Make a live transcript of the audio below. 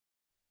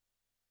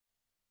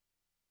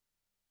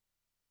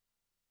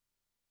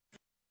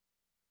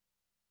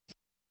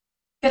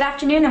Good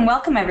afternoon and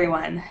welcome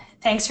everyone.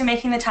 Thanks for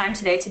making the time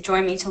today to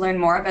join me to learn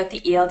more about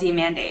the ELD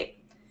mandate.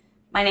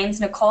 My name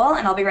is Nicole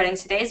and I'll be running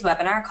today's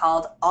webinar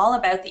called All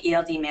About the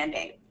ELD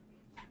Mandate.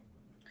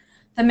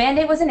 The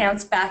mandate was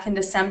announced back in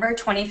December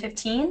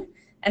 2015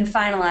 and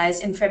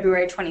finalized in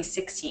February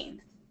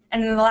 2016.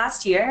 And in the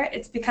last year,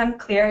 it's become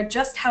clear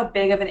just how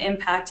big of an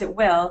impact it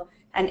will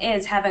and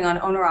is having on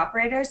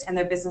owner-operators and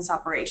their business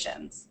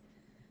operations.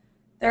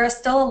 There are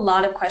still a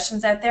lot of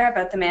questions out there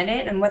about the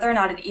mandate and whether or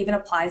not it even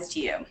applies to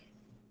you.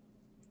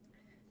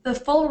 The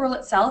full rule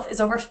itself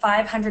is over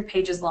 500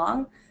 pages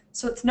long,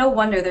 so it's no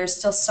wonder there's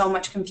still so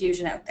much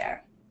confusion out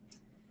there.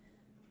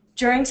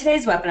 During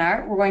today's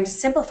webinar, we're going to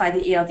simplify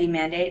the ELD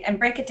mandate and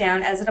break it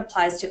down as it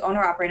applies to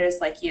owner-operators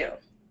like you.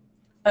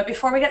 But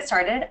before we get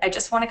started, I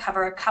just want to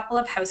cover a couple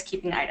of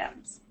housekeeping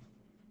items.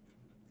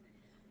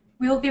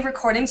 We will be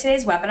recording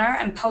today's webinar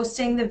and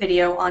posting the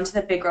video onto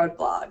the BigRoad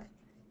blog.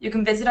 You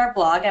can visit our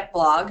blog at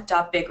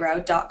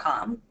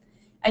blog.bigroad.com.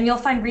 And you'll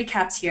find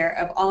recaps here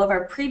of all of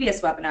our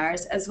previous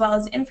webinars, as well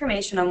as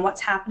information on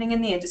what's happening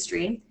in the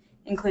industry,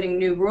 including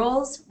new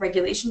rules,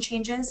 regulation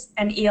changes,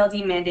 and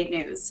ELD mandate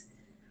news.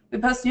 We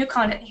post new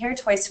content here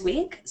twice a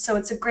week, so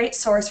it's a great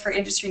source for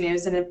industry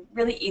news and a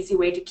really easy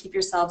way to keep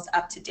yourselves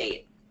up to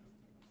date.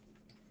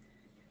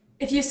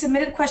 If you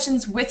submitted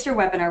questions with your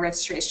webinar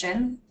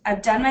registration,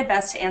 I've done my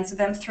best to answer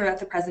them throughout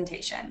the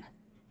presentation.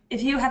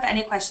 If you have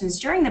any questions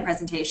during the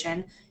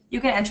presentation, you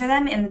can enter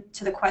them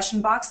into the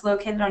question box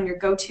located on your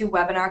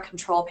GoToWebinar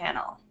control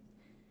panel.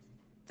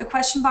 The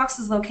question box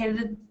is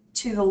located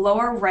to the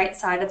lower right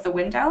side of the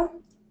window,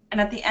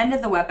 and at the end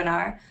of the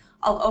webinar,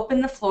 I'll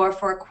open the floor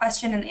for a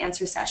question and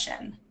answer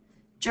session.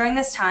 During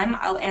this time,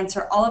 I'll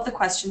answer all of the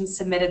questions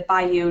submitted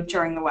by you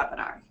during the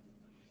webinar.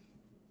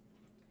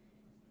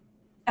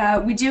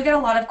 We do get a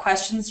lot of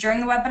questions during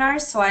the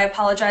webinars, so I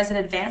apologize in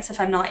advance if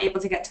I'm not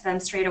able to get to them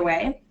straight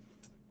away.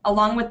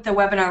 Along with the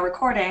webinar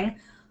recording,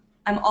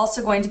 I'm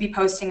also going to be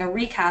posting a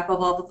recap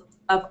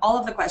of all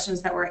of the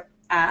questions that were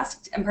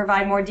asked and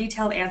provide more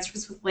detailed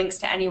answers with links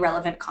to any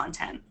relevant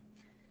content.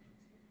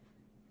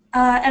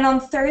 And on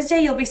Thursday,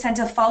 you'll be sent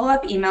a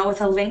follow-up email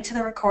with a link to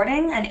the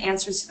recording and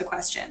answers to the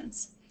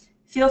questions.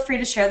 Feel free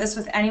to share this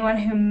with anyone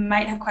who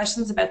might have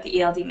questions about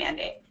the ELD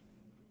mandate.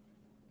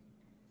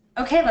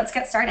 Okay, let's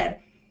get started.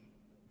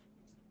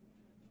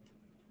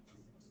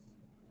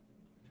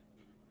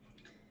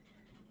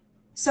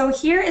 So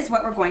here is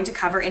what we're going to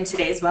cover in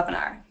today's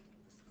webinar.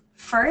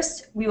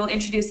 First, we will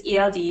introduce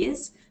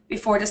ELDs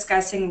before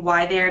discussing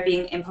why they are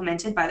being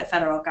implemented by the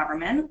federal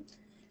government.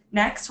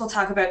 Next, we'll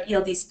talk about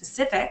ELD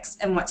specifics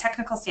and what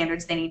technical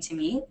standards they need to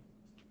meet.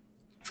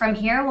 From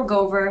here, we'll go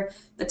over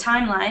the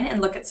timeline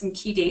and look at some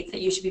key dates that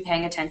you should be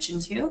paying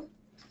attention to.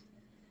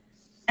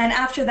 And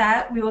after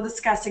that, we will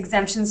discuss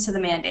exemptions to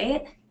the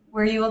mandate,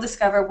 where you will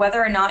discover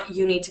whether or not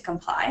you need to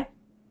comply.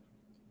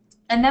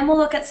 And then we'll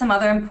look at some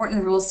other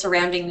important rules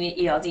surrounding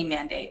the ELD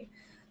mandate,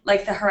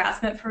 like the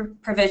harassment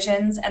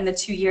provisions and the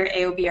 2-year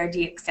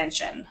AOBRD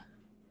extension.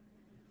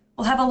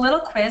 We'll have a little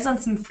quiz on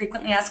some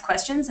frequently asked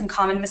questions and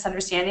common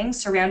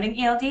misunderstandings surrounding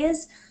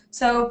ELDs,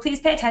 so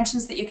please pay attention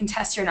so that you can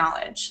test your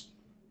knowledge.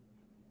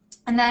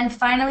 And then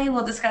finally,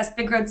 we'll discuss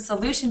BigRoad's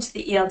solution to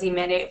the ELD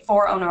mandate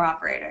for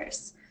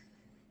owner-operators.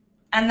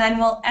 And then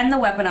we'll end the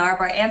webinar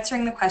by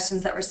answering the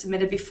questions that were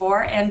submitted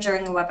before and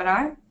during the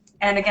webinar.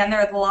 And again, there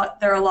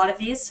are a lot of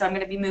these, so I'm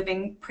going to be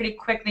moving pretty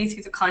quickly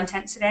through the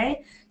content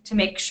today to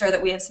make sure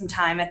that we have some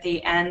time at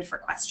the end for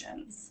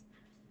questions.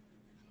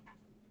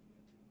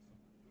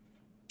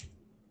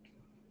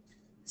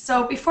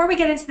 So before we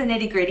get into the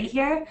nitty-gritty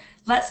here,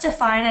 let's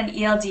define an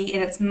ELD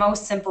in its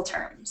most simple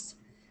terms.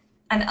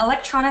 An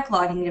electronic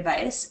logging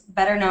device,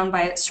 better known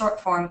by its short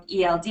form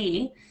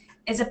ELD,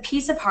 is a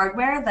piece of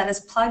hardware that is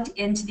plugged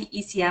into the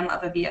ECM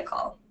of a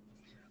vehicle.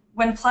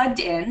 When plugged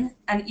in,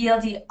 an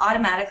ELD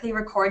automatically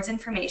records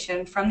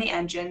information from the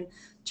engine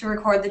to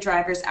record the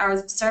driver's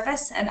hours of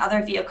service and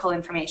other vehicle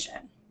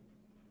information.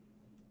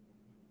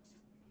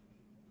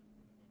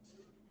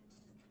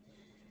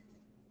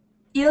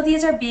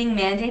 ELDs are being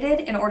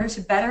mandated in order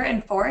to better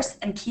enforce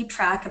and keep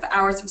track of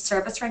hours of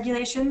service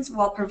regulations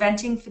while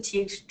preventing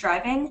fatigued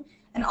driving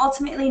and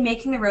ultimately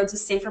making the roads a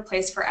safer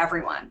place for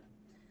everyone.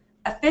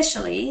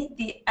 Officially,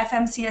 the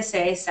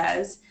FMCSA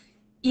says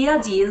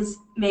ELDs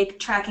make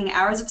tracking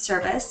hours of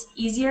service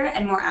easier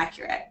and more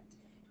accurate.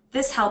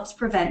 This helps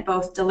prevent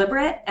both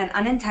deliberate and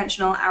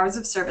unintentional hours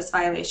of service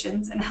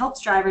violations and helps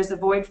drivers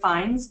avoid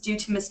fines due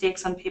to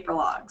mistakes on paper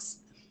logs.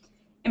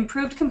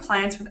 Improved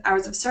compliance with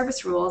hours of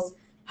service rules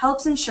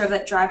helps ensure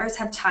that drivers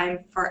have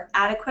time for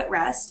adequate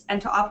rest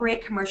and to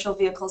operate commercial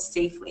vehicles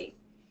safely.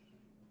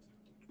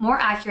 More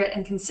accurate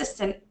and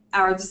consistent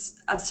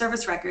hours of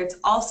service records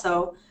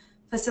also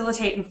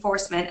facilitate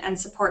enforcement and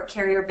support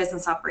carrier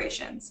business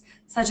operations,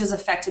 such as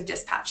effective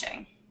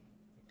dispatching.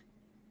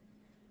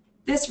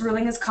 This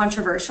ruling is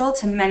controversial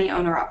to many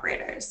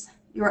owner-operators.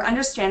 You are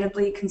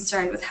understandably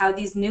concerned with how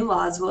these new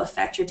laws will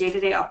affect your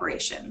day-to-day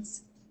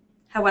operations.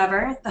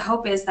 However, the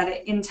hope is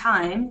that in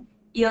time,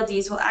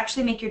 ELDs will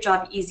actually make your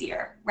job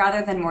easier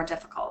rather than more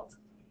difficult.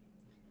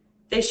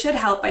 They should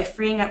help by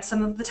freeing up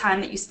some of the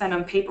time that you spend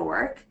on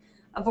paperwork,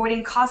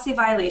 avoiding costly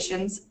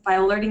violations by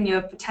alerting you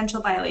of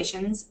potential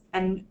violations,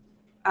 and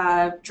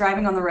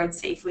driving on the road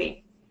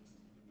safely.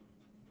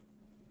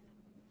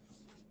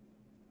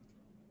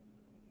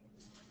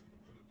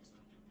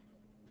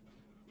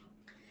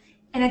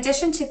 In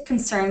addition to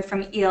concern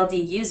from ELD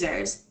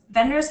users,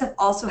 vendors have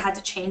also had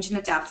to change and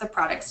adapt their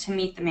products to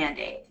meet the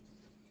mandate.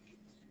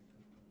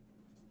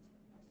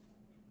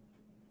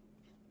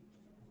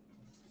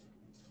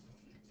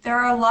 There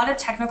are a lot of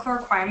technical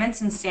requirements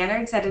and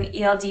standards that an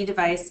ELD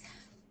device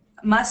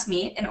must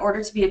meet in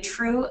order to be a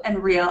true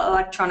and real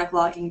electronic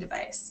logging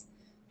device.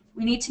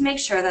 We need to make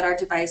sure that our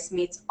device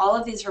meets all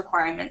of these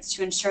requirements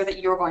to ensure that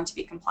you're going to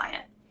be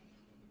compliant.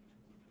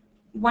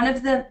 One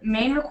of the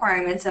main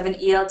requirements of an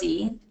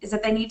ELD is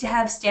that they need to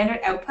have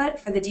standard output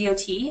for the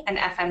DOT and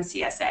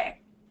FMCSA.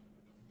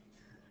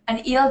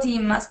 An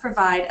ELD must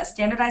provide a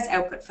standardized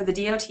output for the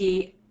DOT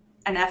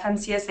and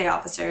FMCSA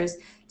officers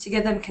to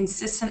give them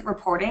consistent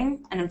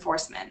reporting and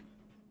enforcement.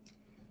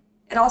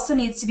 It also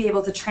needs to be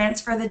able to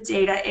transfer the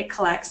data it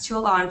collects to a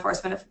law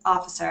enforcement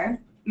officer,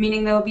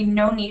 meaning there will be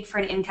no need for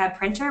an in-cab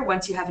printer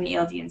once you have an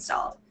ELD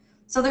installed.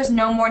 So there's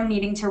no more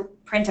needing to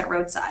print at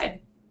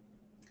roadside.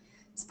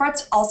 This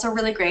part's also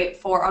really great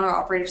for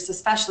owner-operators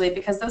especially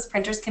because those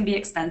printers can be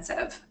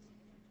expensive.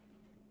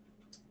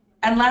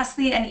 And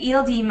lastly, an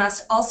ELD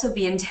must also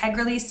be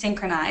integrally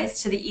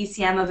synchronized to the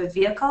ECM of a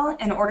vehicle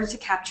in order to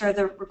capture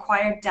the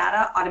required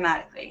data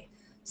automatically.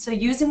 So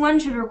using one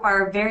should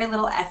require very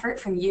little effort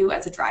from you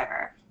as a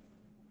driver.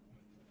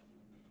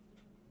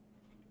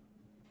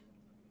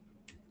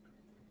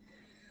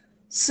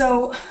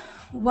 So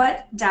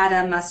what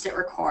data must it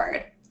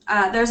record?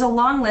 There's a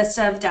long list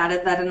of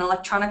data that an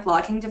electronic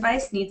logging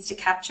device needs to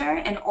capture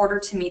in order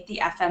to meet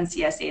the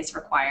FMCSA's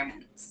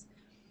requirements.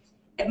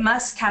 It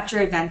must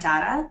capture event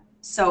data,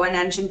 so an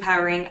engine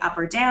powering up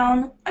or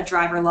down, a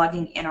driver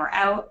logging in or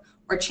out,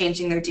 or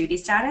changing their duty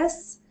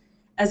status,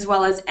 as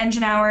well as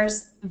engine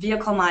hours,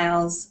 vehicle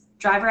miles,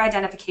 driver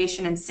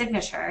identification and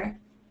signature,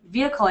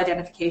 vehicle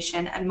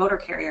identification, and motor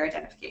carrier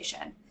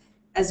identification,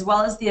 as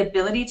well as the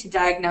ability to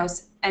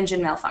diagnose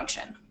engine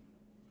malfunction.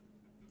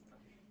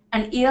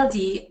 An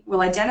ELD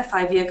will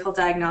identify vehicle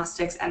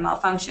diagnostics and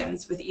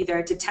malfunctions with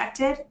either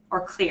detected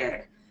or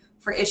cleared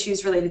for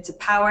issues related to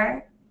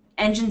power,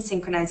 engine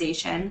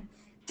synchronization,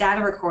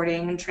 data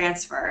recording and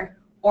transfer,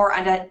 or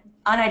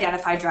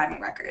unidentified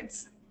driving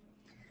records.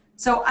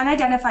 So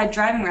unidentified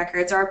driving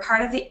records are a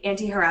part of the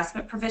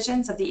anti-harassment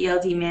provisions of the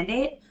ELD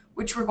mandate,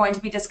 which we're going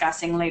to be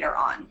discussing later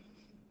on.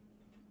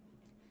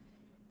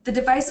 The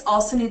device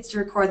also needs to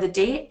record the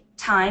date,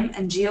 time,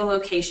 and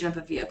geolocation of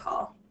a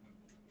vehicle.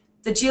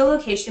 The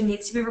geolocation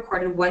needs to be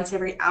recorded once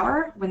every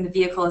hour when the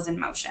vehicle is in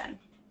motion.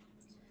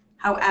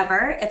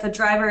 However, if a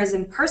driver is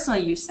in personal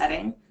use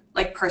setting,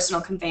 like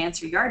personal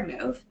conveyance or yard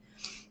move,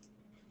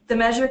 the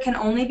measure can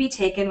only be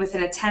taken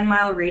within a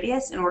 10-mile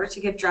radius in order to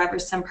give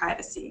drivers some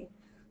privacy.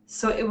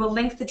 So it will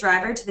link the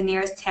driver to the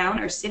nearest town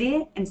or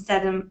city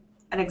instead of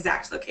an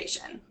exact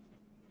location.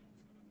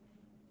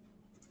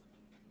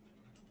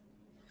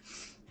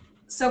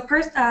 So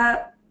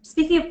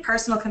speaking of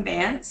personal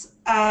conveyance,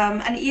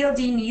 an ELD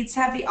needs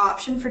to have the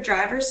option for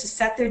drivers to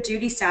set their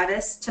duty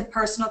status to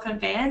personal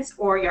conveyance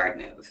or yard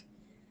move.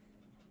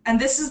 And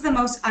this is the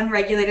most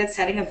unregulated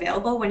setting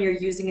available when you're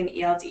using an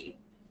ELD.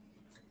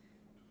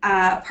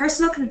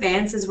 Personal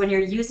conveyance is when you're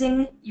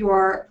using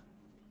your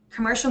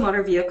commercial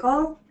motor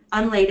vehicle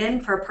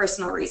unladen for a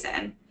personal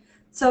reason.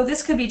 So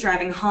this could be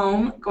driving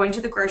home, going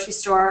to the grocery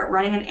store,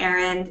 running an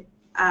errand,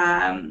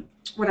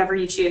 whatever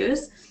you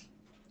choose.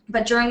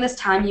 But during this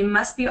time, you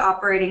must be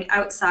operating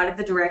outside of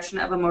the direction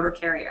of a motor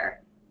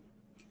carrier.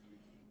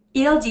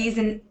 ELDs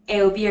and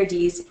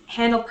AOBRDs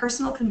handle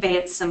personal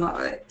conveyance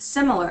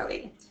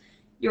similarly.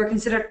 You are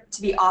considered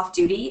to be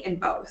off-duty in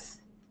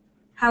both.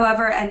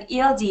 However, an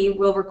ELD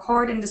will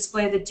record and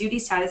display the duty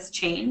status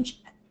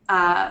change,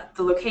 the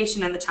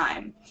location and the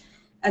time,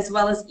 as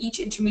well as each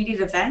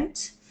intermediate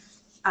event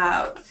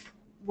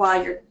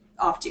while you're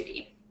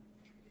off-duty.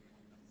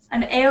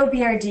 An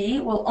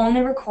AOBRD will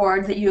only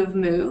record that you have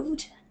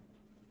moved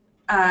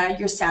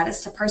your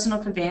status to personal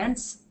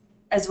conveyance,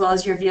 as well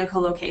as your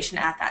vehicle location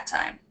at that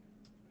time.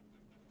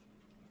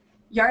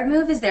 Yard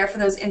move is there for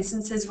those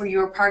instances where you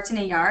are parked in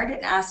a yard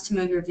and asked to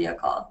move your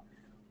vehicle,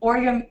 or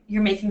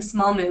you're making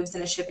small moves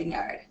in a shipping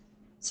yard.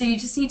 So you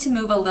just need to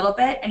move a little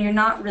bit and you're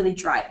not really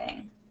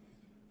driving.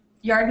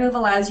 Yard move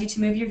allows you to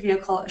move your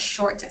vehicle a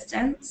short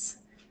distance,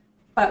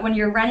 but when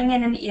you're running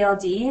in an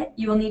ELD,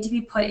 you will need to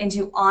be put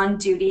into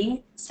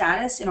on-duty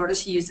status in order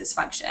to use this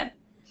function.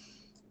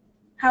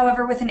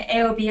 However, with an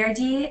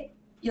AOBRD,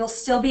 you'll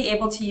still be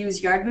able to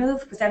use yard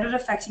move without it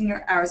affecting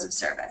your hours of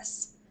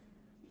service.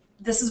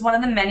 This is one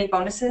of the many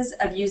bonuses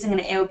of using an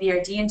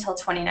AOBRD until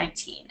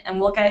 2019,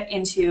 and we'll get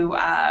into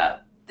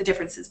the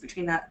differences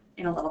between that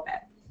in a little bit.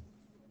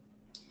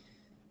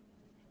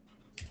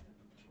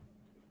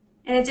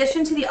 In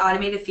addition to the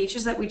automated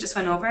features that we just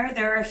went over,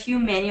 there are a few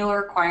manual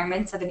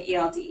requirements of an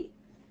ELD.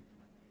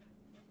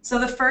 So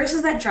the first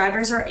is that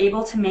drivers are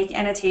able to make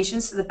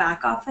annotations to the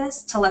back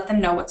office to let them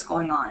know what's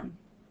going on.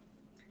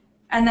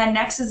 And then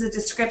next is a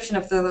description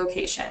of their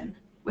location,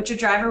 which a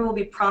driver will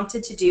be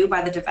prompted to do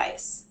by the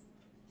device.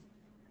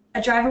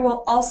 A driver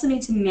will also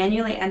need to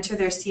manually enter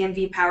their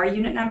CMV power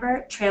unit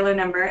number, trailer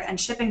number, and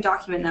shipping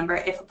document number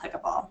if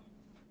applicable.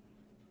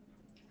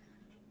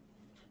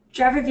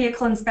 Driver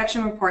vehicle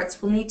inspection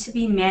reports will need to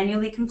be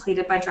manually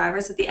completed by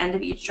drivers at the end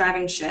of each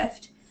driving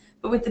shift,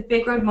 but with the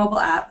BigRoad mobile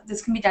app,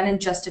 this can be done in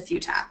just a few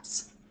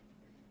taps.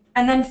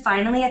 And then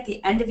finally, at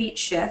the end of each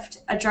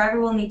shift, a driver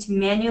will need to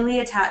manually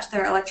attach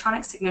their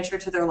electronic signature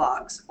to their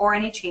logs or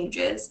any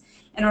changes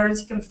in order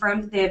to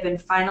confirm that they have been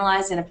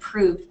finalized and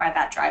approved by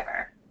that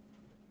driver.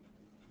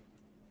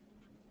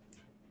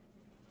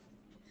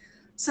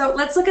 So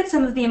let's look at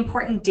some of the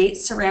important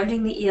dates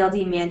surrounding the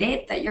ELD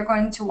mandate that you're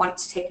going to want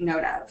to take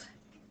note of.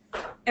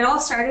 It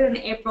all started in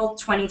April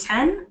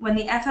 2010 when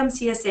the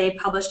FMCSA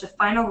published a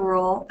final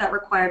rule that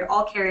required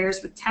all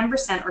carriers with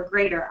 10% or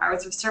greater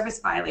hours of service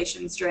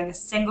violations during a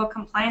single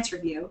compliance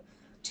review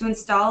to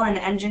install an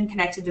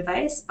engine-connected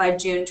device by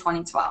June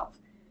 2012.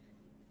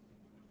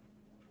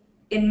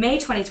 In May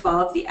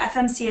 2012, the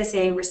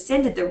FMCSA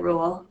rescinded the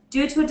rule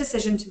due to a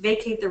decision to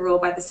vacate the rule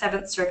by the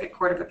 7th Circuit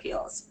Court of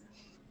Appeals.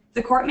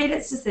 The court made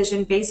its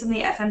decision based on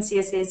the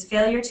FMCSA's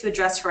failure to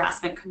address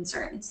harassment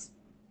concerns.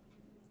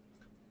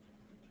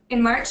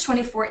 In March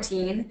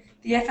 2014,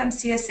 the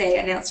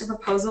FMCSA announced a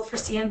proposal for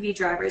CMV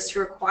drivers to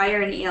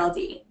require an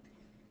ELD.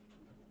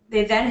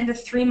 They then had a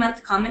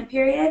 3-month comment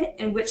period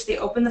in which they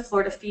opened the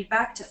floor to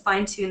feedback to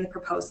fine-tune the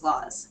proposed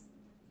laws.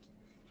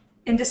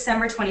 In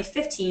December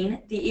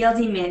 2015, the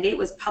ELD mandate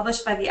was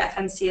published by the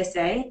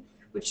FMCSA,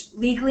 which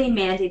legally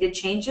mandated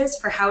changes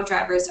for how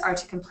drivers are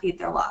to complete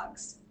their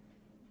logs.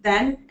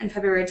 Then, in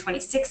February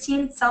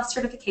 2016,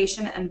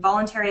 self-certification and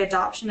voluntary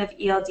adoption of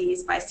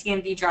ELDs by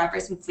CMV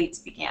drivers and fleets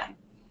began.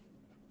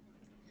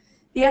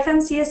 The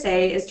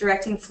FMCSA is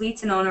directing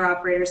fleets and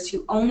owner-operators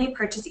to only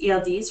purchase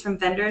ELDs from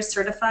vendors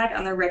certified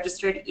on their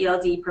registered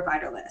ELD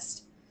provider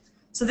list.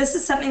 So this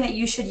is something that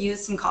you should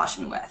use some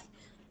caution with.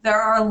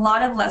 There are a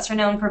lot of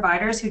lesser-known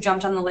providers who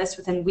jumped on the list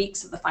within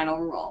weeks of the final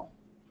rule.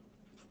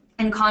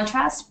 In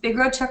contrast,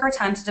 BigRoad took our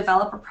time to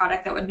develop a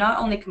product that would not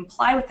only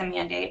comply with the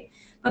mandate,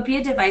 but be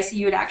a device that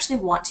you would actually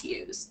want to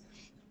use.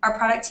 Our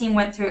product team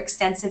went through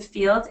extensive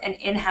field and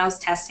in-house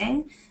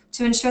testing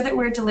to ensure that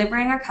we're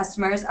delivering our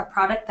customers a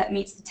product that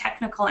meets the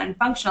technical and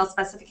functional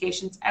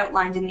specifications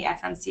outlined in the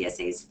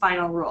FMCSA's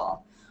final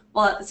rule,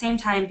 while at the same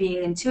time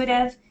being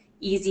intuitive,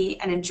 easy,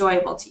 and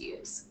enjoyable to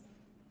use.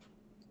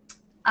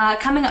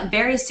 Coming up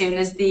very soon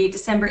is the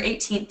December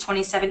 18,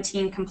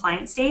 2017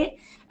 compliance date,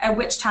 at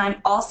which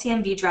time all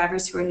CMV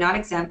drivers who are not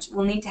exempt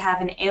will need to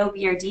have an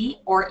AOBRD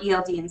or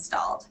ELD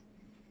installed.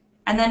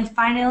 And then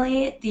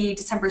finally, the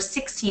December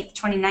 16th,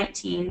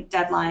 2019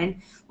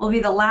 deadline will be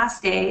the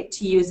last day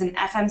to use an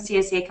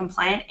FMCSA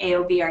compliant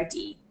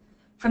AOBRD.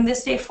 From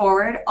this day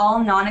forward,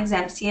 all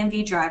non-exempt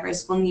CMV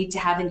drivers will need to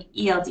have an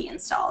ELD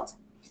installed.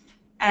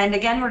 And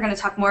again, we're going to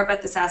talk more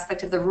about this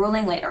aspect of the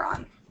ruling later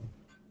on.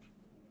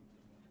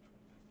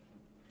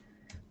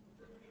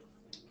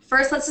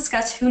 First, let's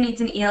discuss who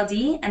needs an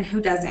ELD and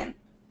who doesn't.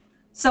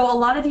 So a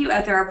lot of you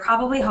out there are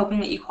probably hoping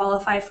that you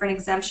qualify for an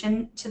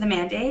exemption to the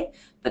mandate,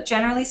 but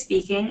generally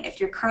speaking, if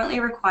you're currently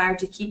required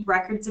to keep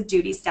records of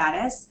duty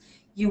status,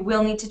 you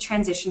will need to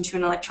transition to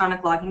an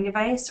electronic logging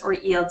device, or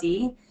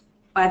ELD,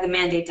 by the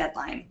mandate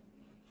deadline.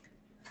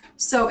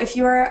 So if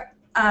you're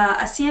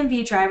a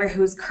CMV driver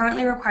who is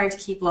currently required to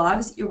keep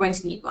logs, you're going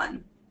to need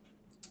one.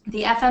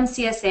 The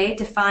FMCSA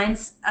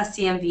defines a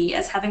CMV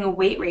as having a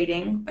weight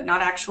rating, but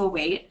not actual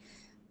weight,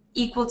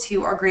 equal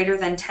to or greater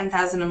than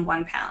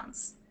 10,001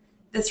 pounds.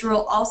 This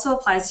rule also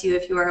applies to you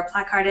if you are a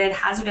placarded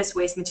hazardous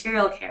waste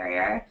material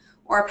carrier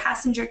or a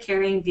passenger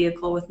carrying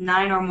vehicle with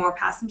 9 or more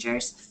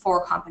passengers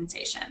for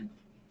compensation.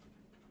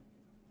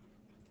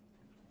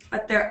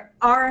 But there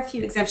are a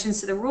few exemptions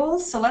to the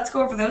rules, so let's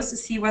go over those to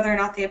see whether or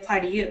not they apply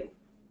to you.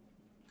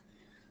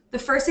 The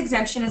first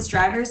exemption is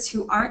drivers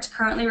who aren't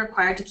currently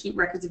required to keep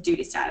records of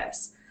duty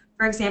status.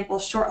 For example,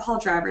 short-haul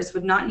drivers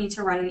would not need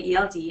to run an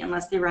ELD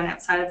unless they run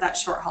outside of that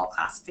short-haul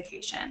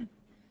classification.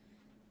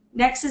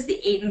 Next is the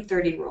 8 and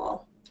 30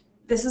 rule.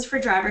 This is for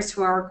drivers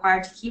who are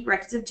required to keep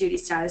records of duty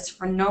status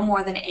for no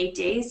more than 8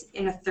 days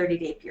in a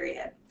 30-day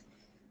period.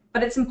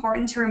 But it's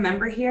important to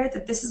remember here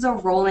that this is a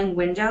rolling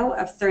window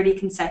of 30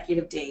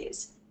 consecutive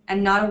days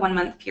and not a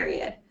 1-month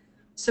period.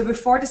 So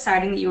before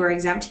deciding that you are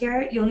exempt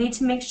here, you'll need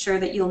to make sure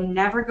that you'll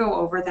never go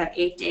over that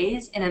 8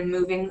 days in a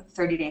moving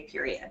 30-day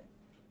period.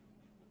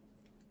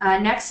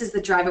 Next is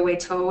the drive-away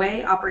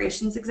tow-away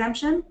operations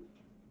exemption.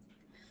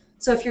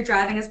 So if you're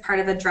driving as part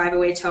of a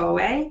drive-away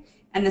tow-away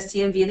and the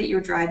CMV that you're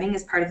driving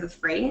is part of the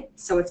freight,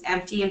 so it's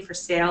empty and for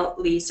sale,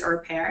 lease, or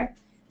repair,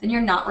 then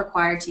you're not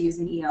required to use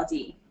an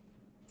ELD.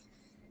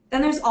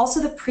 Then there's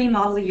also the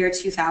pre-model year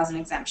 2000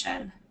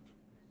 exemption.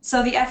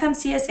 So the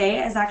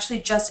FMCSA has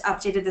actually just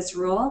updated this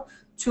rule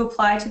to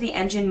apply to the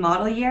engine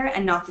model year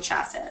and not the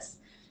chassis.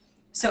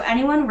 So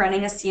anyone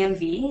running a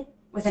CMV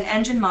with an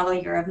engine model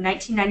year of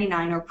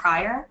 1999 or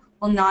prior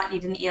will not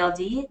need an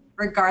ELD,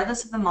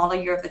 regardless of the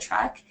model year of the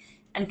truck,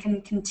 and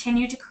can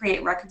continue to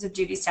create records of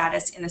duty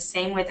status in the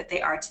same way that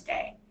they are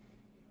today.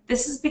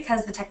 This is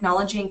because the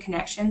technology and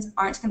connections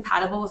aren't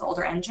compatible with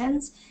older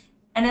engines,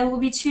 and it will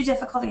be too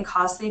difficult and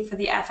costly for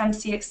the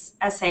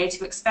FMCSA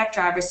to expect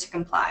drivers to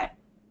comply.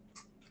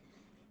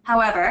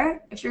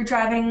 However, if you're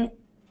driving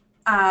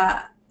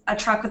a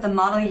truck with a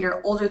model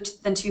year older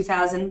than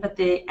 2000, but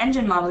the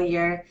engine model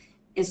year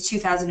is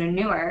 2000 or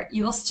newer,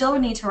 you will still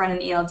need to run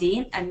an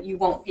ELD and you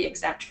won't be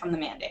exempt from the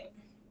mandate.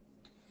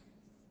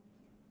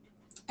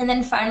 And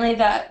then finally,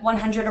 the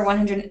 100 or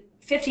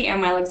 150 air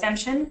mile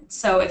exemption.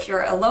 So if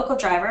you're a local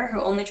driver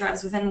who only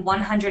drives within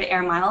 100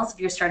 air miles of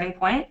your starting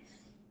point,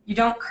 you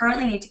don't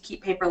currently need to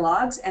keep paper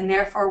logs and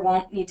therefore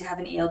won't need to have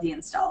an ELD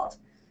installed.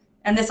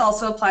 And this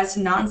also applies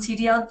to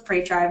non-CDL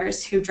freight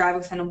drivers who drive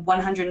within a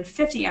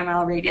 150 air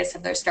mile radius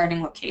of their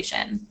starting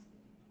location.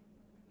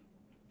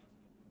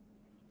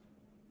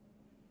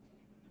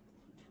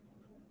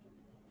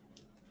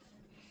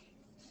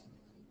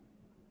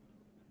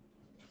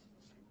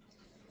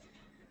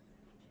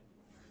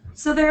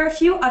 So there are a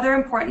few other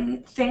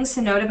important things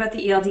to note about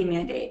the ELD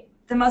mandate.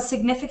 The most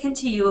significant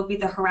to you will be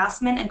the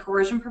harassment and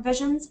coercion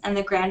provisions and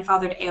the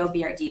grandfathered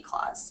AOBRD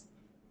clause.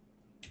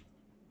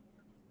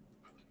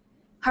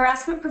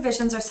 Harassment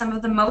provisions are some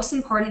of the most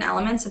important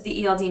elements of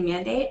the ELD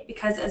mandate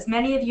because, as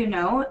many of you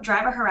know,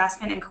 driver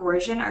harassment and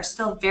coercion are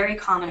still very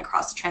common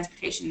across the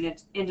transportation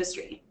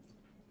industry.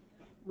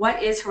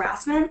 What is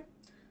harassment?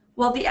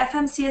 Well, the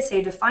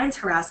FMCSA defines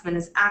harassment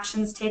as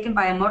actions taken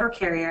by a motor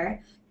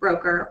carrier,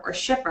 broker, or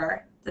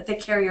shipper that the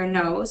carrier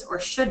knows or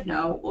should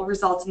know will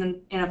result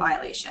in a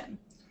violation.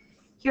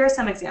 Here are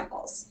some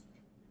examples.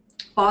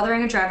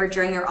 Bothering a driver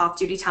during their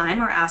off-duty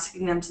time or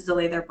asking them to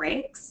delay their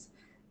breaks,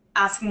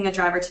 asking a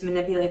driver to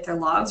manipulate their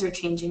logs or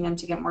changing them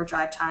to get more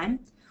drive time,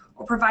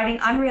 or providing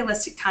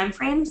unrealistic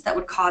timeframes that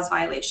would cause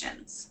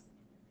violations.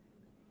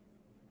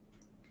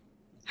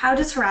 How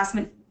does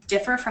harassment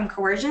differ from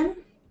coercion?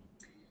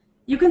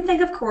 You can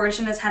think of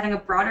coercion as having a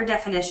broader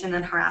definition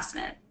than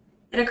harassment.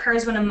 It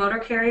occurs when a motor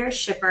carrier,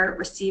 shipper,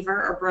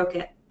 receiver,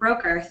 or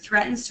broker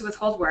threatens to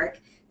withhold work,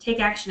 take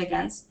action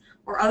against,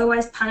 or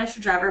otherwise punish a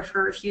driver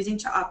for refusing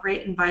to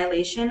operate in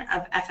violation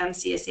of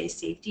FMCSA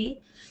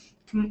safety,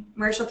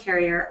 commercial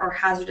carrier, or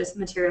hazardous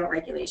material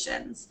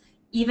regulations,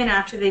 even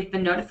after they've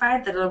been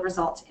notified that it will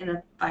result in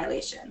a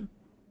violation.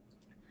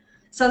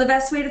 So the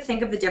best way to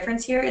think of the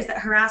difference here is that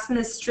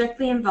harassment is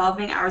strictly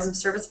involving hours of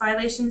service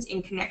violations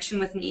in connection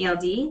with an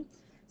ELD,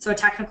 so a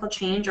technical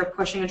change or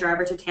pushing a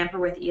driver to tamper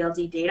with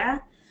ELD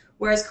data,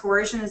 whereas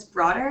coercion is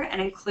broader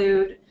and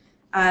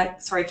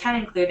can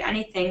include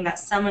anything that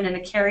someone in a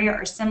carrier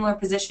or similar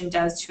position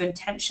does to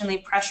intentionally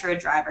pressure a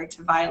driver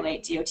to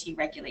violate DOT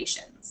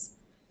regulations.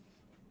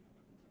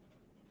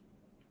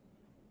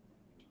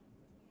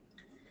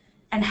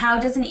 And how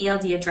does an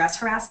ELD address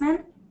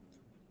harassment?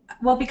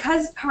 Well,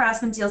 because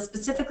harassment deals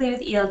specifically with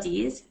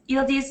ELDs,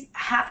 ELDs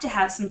have to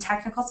have some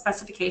technical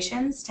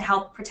specifications to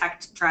help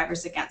protect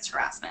drivers against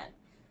harassment.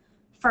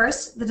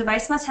 First, the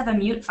device must have a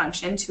mute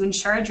function to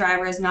ensure a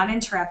driver is not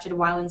interrupted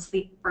while in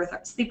sleep or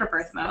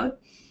birth mode.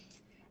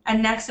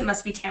 And next, it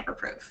must be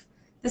tamper-proof.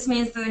 This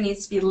means that there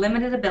needs to be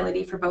limited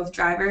ability for both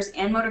drivers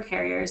and motor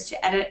carriers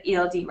to edit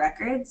ELD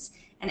records,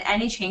 and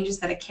any changes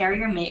that a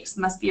carrier makes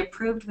must be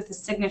approved with a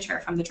signature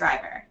from the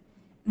driver.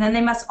 And then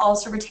they must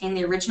also retain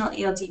the original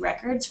ELD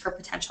records for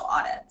potential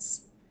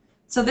audits.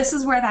 So this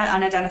is where that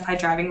unidentified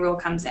driving rule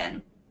comes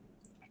in.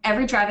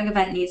 Every driving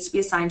event needs to be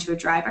assigned to a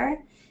driver.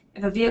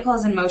 If a vehicle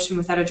is in motion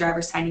without a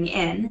driver signing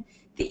in,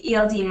 the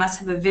ELD must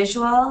have a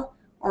visual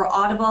or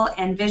audible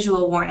and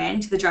visual warning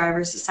to the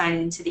drivers to sign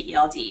into the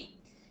ELD.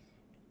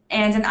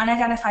 And an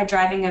unidentified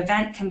driving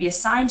event can be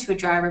assigned to a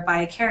driver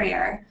by a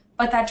carrier,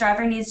 but that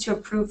driver needs to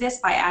approve this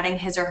by adding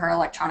his or her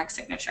electronic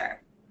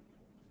signature.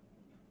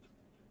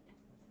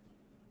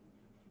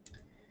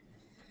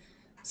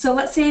 So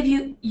let's say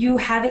if you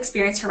have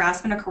experienced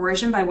harassment or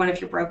coercion by one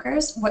of your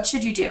brokers, what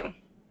should you do?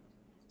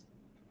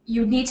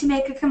 You need to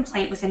make a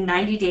complaint within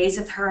 90 days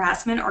of the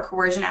Harassment or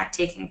Coercion Act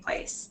taking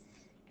place,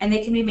 and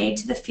they can be made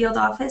to the field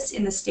office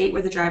in the state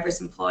where the driver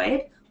is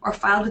employed or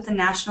filed with the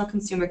National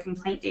Consumer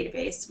Complaint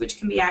Database, which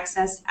can be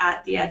accessed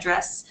at the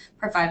address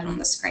provided on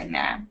the screen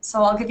there.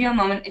 So I'll give you a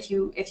moment if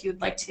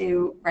you'd like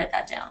to write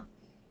that down.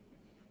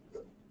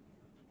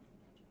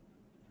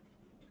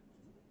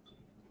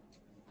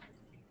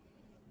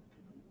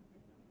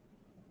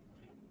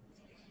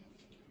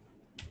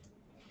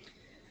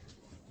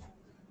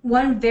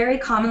 One very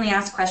commonly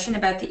asked question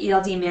about the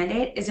ELD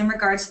mandate is in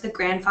regards to the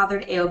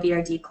grandfathered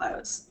AOBRD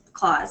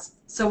clause.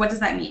 So what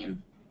does that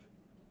mean?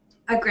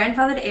 A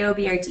grandfathered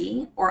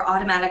AOBRD, or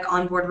automatic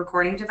onboard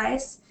recording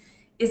device,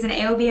 is an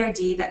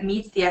AOBRD that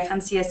meets the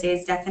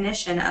FMCSA's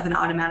definition of an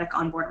automatic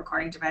onboard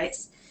recording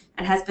device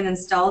and has been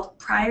installed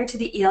prior to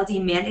the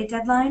ELD mandate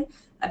deadline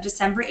of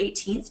December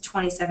 18th,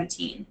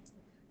 2017.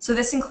 So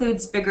this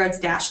includes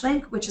BigRoad's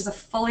DashLink, which is a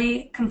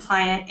fully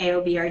compliant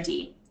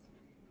AOBRD.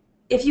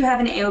 If you have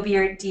an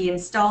AOBRD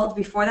installed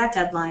before that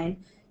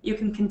deadline, you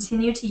can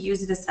continue to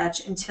use it as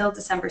such until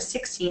December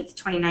 16th,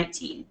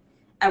 2019,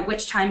 at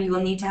which time you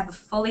will need to have a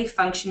fully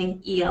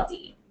functioning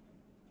ELD.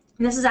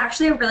 And this is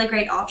actually a really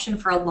great option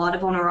for a lot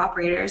of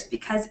owner-operators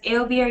because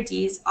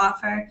AOBRDs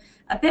offer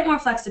a bit more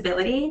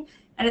flexibility,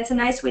 and it's a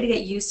nice way to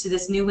get used to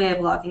this new way of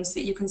logging so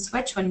that you can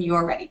switch when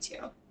you're ready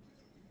to.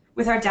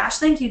 With our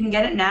Dash link, you can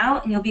get it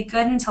now and you'll be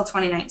good until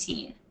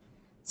 2019.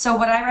 So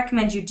what I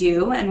recommend you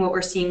do, and what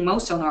we're seeing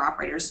most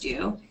owner-operators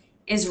do,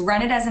 is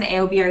run it as an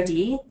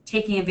AOBRD,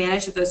 taking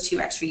advantage of those 2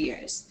 extra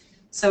years.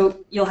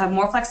 So you'll have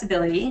more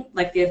flexibility,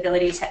 like the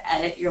ability to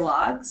edit your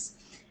logs,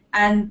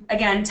 and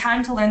again,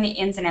 time to learn the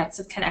ins and outs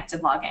of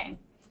connected logging.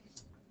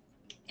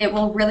 It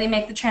will really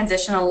make the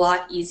transition a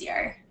lot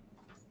easier.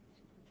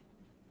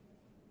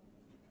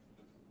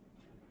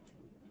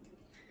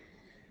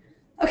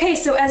 Okay,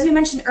 so as we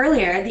mentioned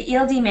earlier, the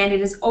ELD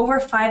mandate is over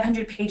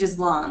 500 pages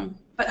long,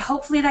 but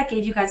hopefully that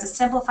gave you guys a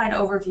simplified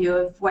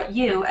overview of what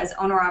you, as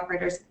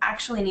owner-operators,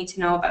 actually need to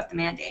know about the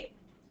mandate.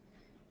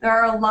 There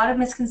are a lot of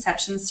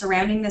misconceptions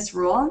surrounding this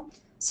rule,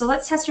 so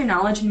let's test your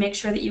knowledge and make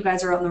sure that you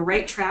guys are on the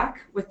right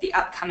track with the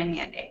upcoming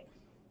mandate.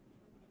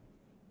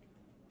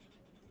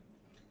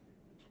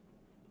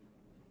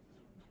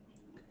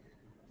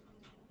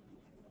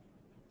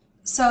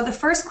 So the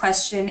first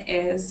question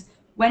is,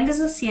 when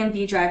does a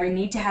CMV driver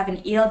need to have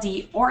an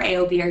ELD or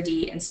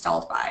AOBRD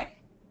installed by?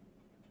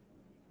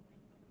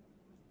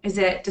 Is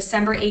it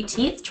December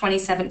 18th,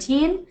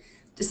 2017,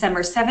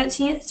 December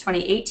 17th,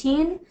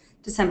 2018,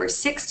 December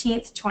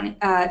 16th,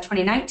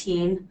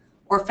 2019,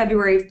 or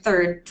February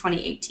 3rd,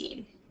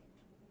 2018?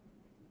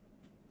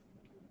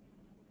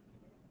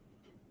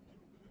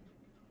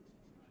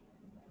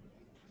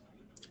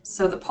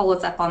 So the poll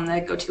is up on the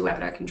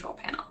GoToWebinar control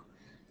panel.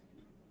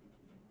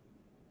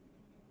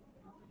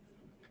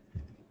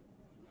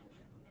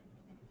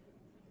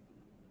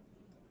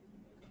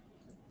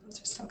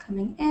 Those are still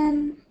coming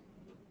in.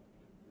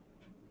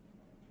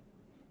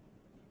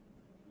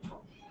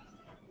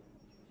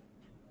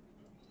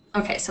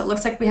 Okay, so it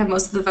looks like we have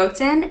most of the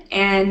votes in,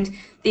 and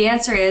the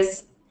answer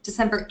is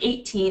December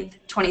 18th,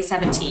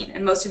 2017,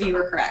 and most of you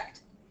were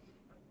correct.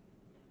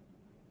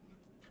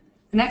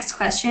 The next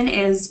question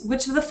is,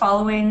 which of the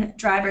following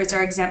drivers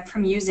are exempt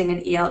from using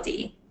an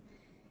ELD?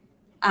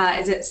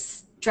 Is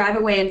it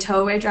drive-away and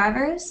tow-away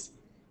drivers,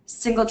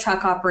 single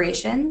truck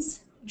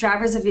operations,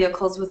 drivers of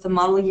vehicles with the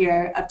model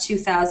year of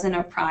 2000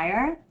 or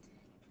prior,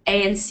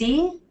 A and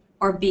C,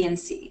 or B and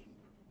C?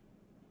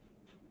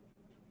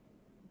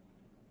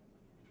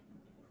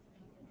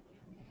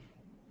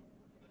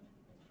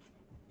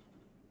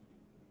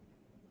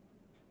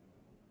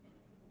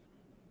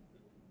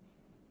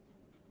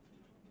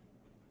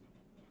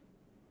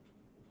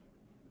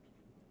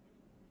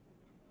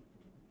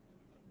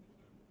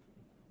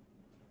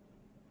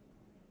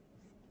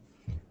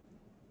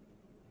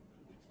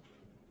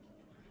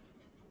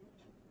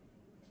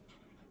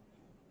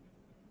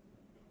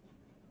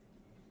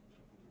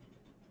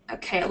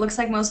 Okay, it looks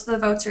like most of the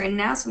votes are in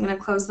now, so I'm going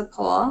to close the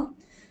poll.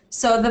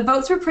 So the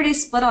votes were pretty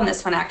split on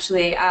this one,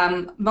 actually.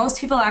 Most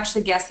people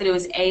actually guessed that it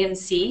was A and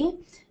C,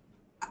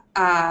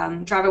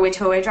 drive-away,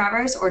 tow-away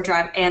drivers, or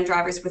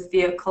drivers with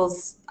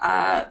vehicles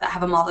that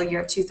have a model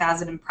year of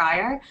 2000 and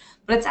prior.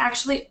 But it's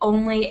actually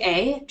only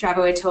A,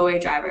 drive-away, tow-away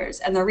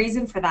drivers. And the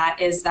reason for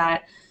that is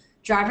that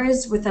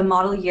drivers with a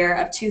model year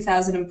of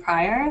 2000 and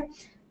prior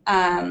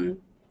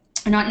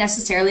are not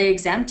necessarily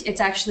exempt.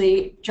 It's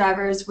actually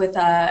drivers with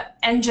a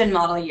engine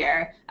model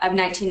year of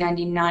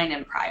 1999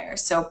 and prior.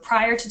 So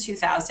prior to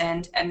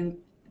 2000, and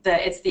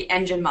it's the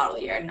engine model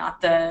year, not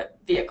the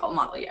vehicle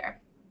model year.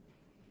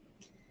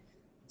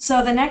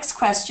 So the next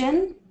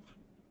question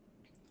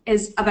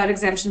is about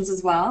exemptions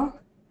as well.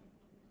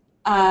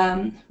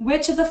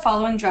 Which of the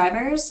following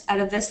drivers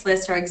out of this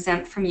list are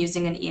exempt from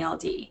using an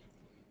ELD?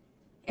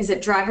 Is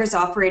it drivers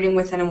operating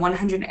within a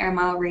 100 air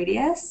mile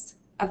radius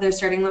of their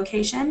starting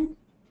location?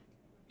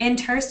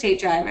 Interstate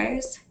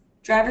drivers,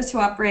 drivers who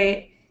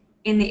operate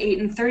in the 8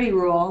 and 30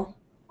 rule,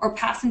 or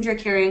passenger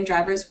carrying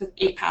drivers with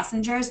 8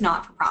 passengers,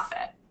 not for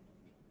profit?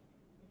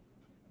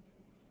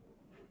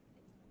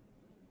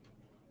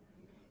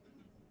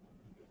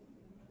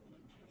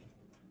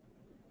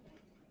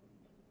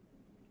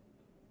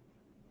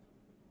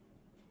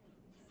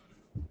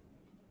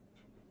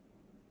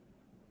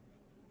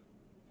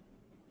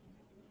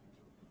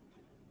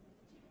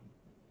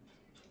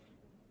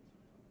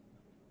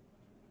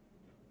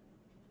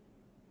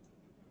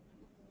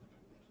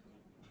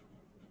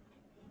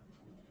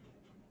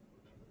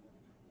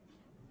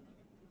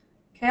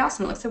 Okay,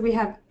 awesome. It looks like we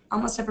have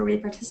almost everybody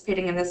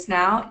participating in this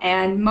now,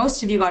 and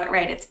most of you got it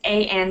right. It's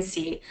A and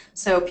C.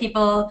 So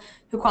people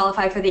who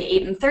qualify for the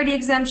 8 and 30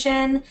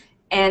 exemption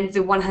and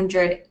the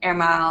 100 air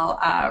mile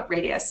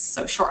radius,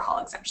 so short haul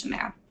exemption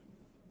there.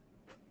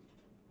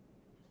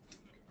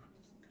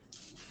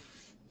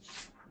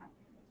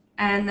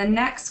 And the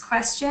next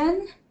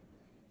question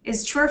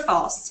is true or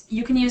false?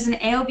 You can use an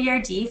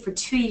AOBRD for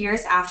 2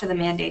 years after the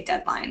mandate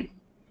deadline.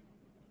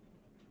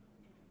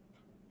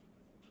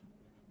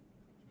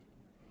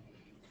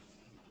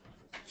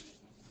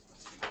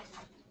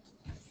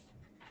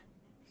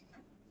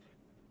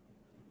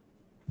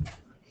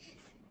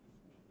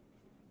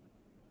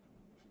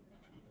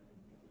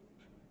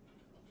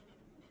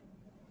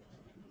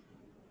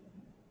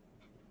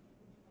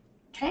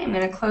 Okay, I'm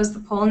going to close the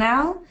poll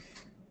now.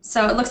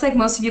 So it looks like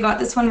most of you got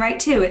this one right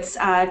too. It's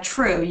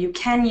true. You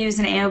can use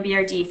an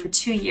AOBRD for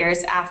 2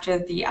 years after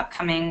the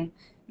upcoming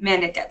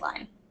mandate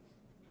deadline.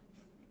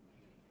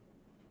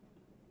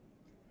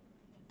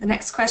 The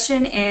next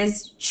question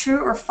is true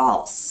or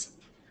false?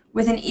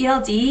 With an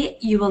ELD,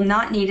 you will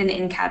not need an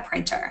in-cab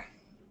printer.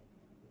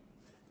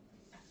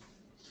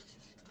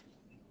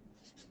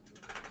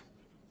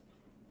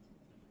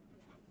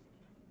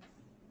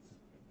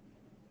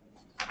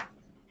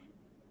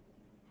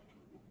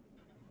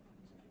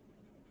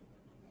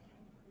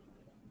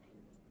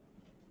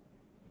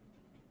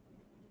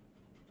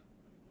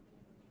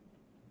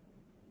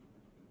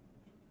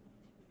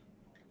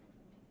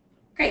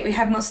 Great, we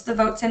have most of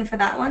the votes in for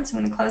that one, so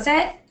I'm going to close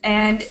it.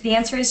 And the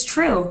answer is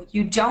true.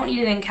 You don't need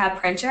an in-cab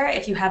printer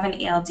if you have an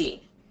ELD.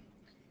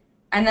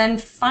 And then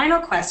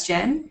final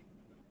question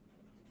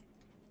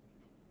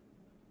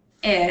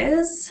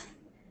is,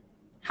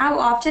 how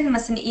often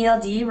must an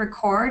ELD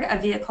record a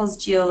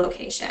vehicle's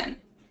geolocation?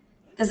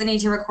 Does it need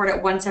to record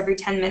it once every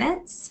 10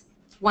 minutes,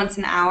 once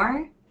an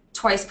hour,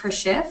 twice per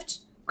shift,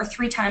 or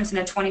 3 times in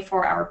a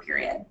 24-hour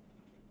period?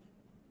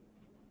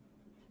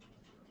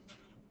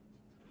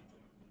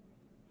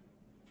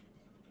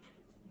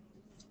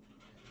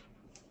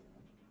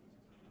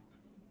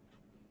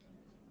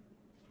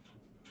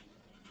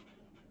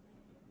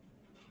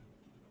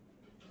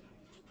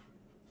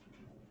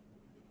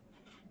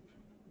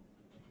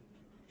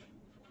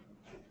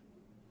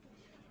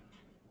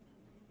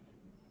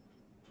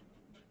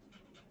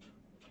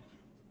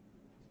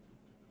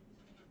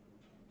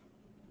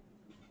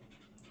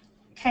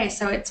 Okay,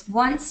 so it's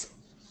once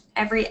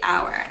every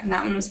hour, and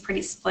that one was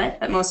pretty split,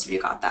 but most of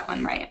you got that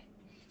one right.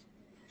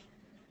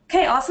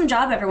 Okay, awesome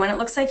job, everyone. It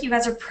looks like you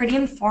guys are pretty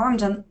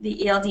informed on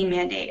the ELD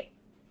mandate.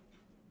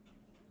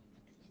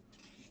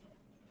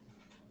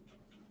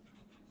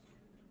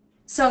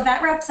 So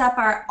that wraps up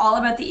our All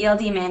About the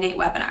ELD Mandate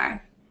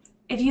webinar.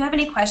 If you have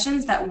any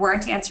questions that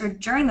weren't answered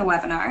during the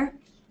webinar,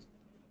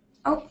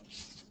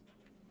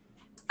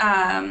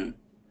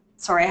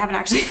 sorry, I haven't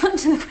actually gotten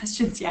to the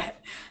questions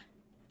yet.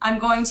 I'm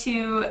going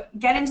to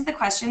get into the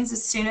questions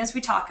as soon as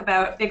we talk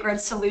about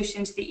BigRoad's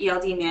solution to the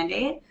ELD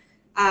mandate.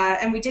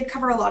 And we did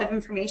cover a lot of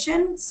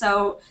information,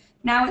 so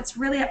now it's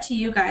really up to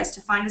you guys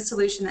to find a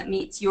solution that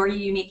meets your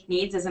unique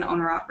needs as an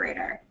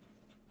owner-operator.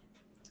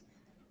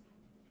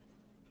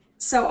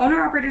 So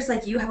owner-operators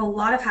like you have a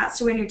lot of hats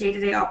to wear in your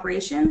day-to-day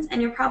operations,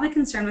 and you're probably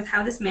concerned with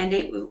how this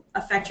mandate will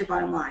affect your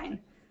bottom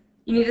line.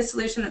 You need a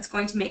solution that's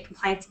going to make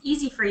compliance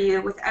easy for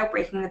you without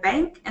breaking the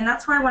bank, and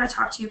that's why I want to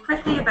talk to you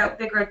quickly about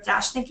BigRoad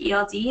DashLink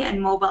ELD and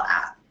mobile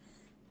app,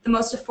 the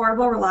most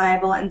affordable,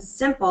 reliable, and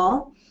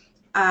simple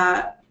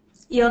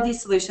ELD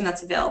solution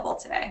that's available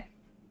today.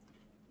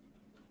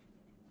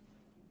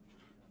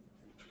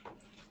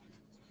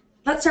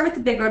 Let's start with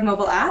the BigRoad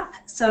mobile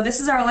app. So this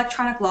is our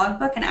electronic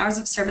logbook and hours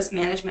of service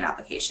management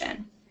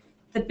application.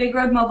 The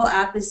BigRoad mobile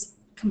app is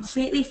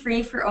completely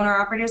free for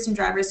owner-operators and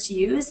drivers to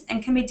use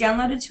and can be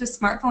downloaded to a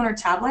smartphone or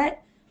tablet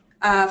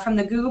from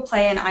the Google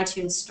Play and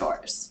iTunes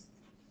stores.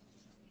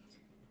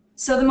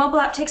 So the mobile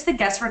app takes the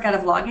guesswork out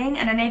of logging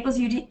and enables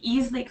you to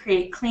easily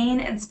create clean,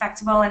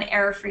 inspectable, and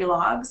error-free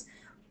logs,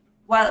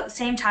 while at the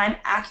same time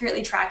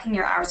accurately tracking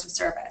your hours of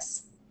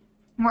service.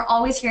 And we're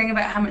always hearing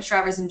about how much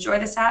drivers enjoy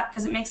this app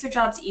because it makes their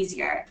jobs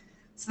easier.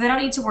 So they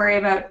don't need to worry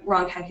about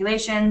wrong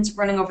calculations,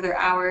 running over their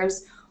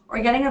hours, or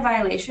getting a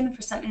violation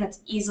for something that's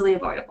easily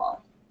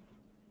avoidable.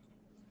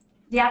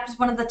 The app is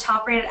one of the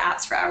top-rated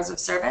apps for hours of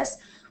service.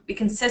 We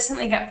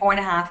consistently get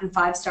 4.5 and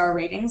 5-star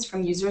ratings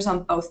from users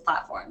on both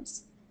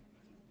platforms.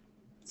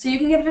 So you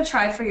can give it a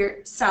try for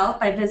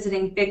yourself by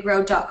visiting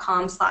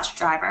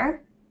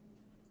bigroad.com/driver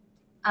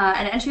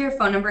and enter your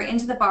phone number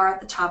into the bar at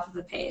the top of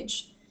the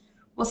page.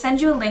 We'll send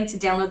you a link to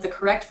download the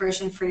correct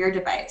version for your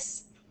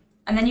device.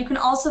 And then you can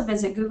also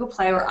visit Google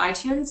Play or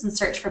iTunes and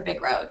search for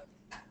BigRoad.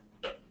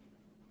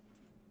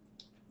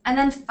 And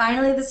then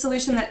finally, the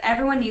solution that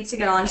everyone needs to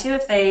get onto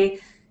if they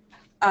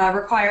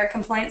require a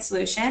compliant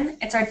solution,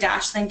 it's our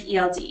DashLink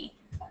ELD.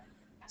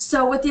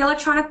 So with the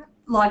electronic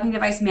logging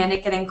device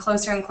mandate getting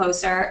closer and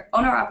closer,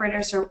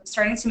 owner-operators are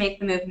starting to make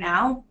the move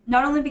now,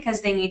 not only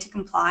because they need to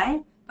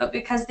comply, but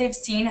because they've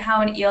seen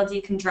how an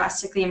ELD can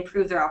drastically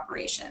improve their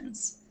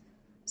operations.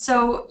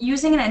 So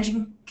using an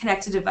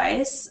engine-connected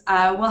device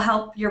will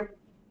help your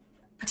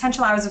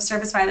potential hours of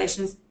service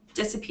violations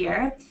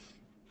disappear,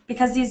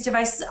 because these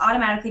devices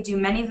automatically do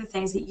many of the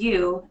things that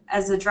you,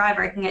 as a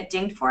driver, can get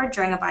dinged for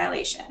during a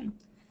violation.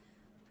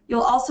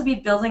 You'll also be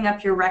building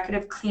up your record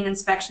of clean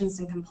inspections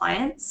and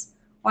compliance,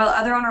 while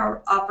other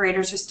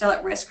owner-operators are still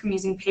at risk from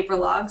using paper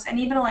logs and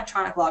even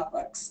electronic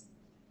logbooks.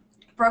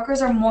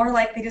 Brokers are more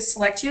likely to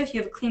select you if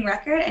you have a clean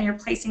record and you're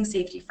placing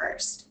safety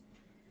first.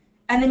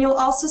 And then you'll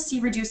also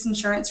see reduced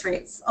insurance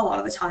rates a lot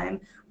of the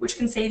time, which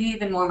can save you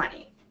even more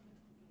money.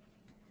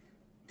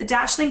 The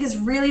DashLink is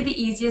really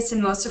the easiest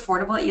and most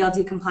affordable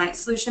ELD compliance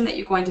solution that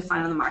you're going to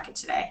find on the market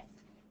today.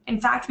 In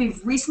fact,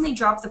 we've recently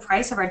dropped the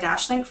price of our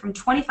DashLink from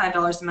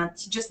 $25 a month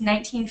to just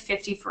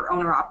 $19.50 for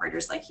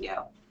owner-operators like you.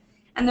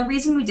 And the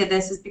reason we did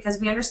this is because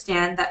we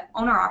understand that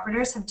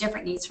owner-operators have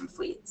different needs from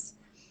fleets.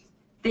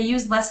 They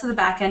use less of the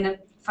back-end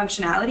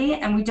functionality,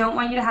 and we don't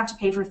want you to have to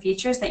pay for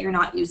features that you're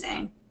not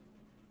using.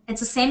 It's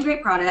the same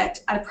great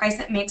product at a price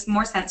that makes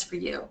more sense for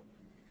you.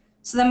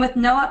 So then with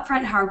no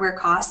upfront hardware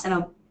costs and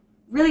a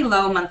really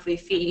low monthly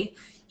fee,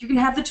 you can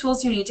have the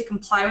tools you need to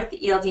comply with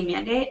the ELD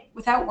mandate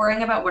without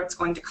worrying about what it's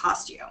going to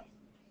cost you.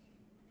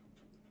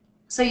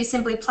 So you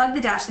simply plug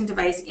the DashLink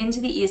device into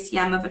the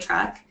ECM of a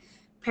truck,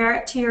 pair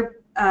it to your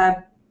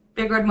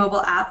BigRoad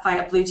mobile app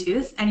via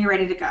Bluetooth, and you're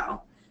ready to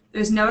go.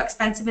 There's no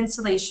expensive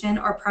installation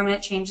or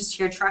permanent changes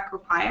to your truck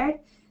required.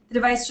 The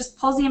device just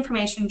pulls the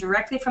information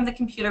directly from the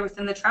computer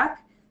within the truck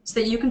so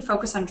that you can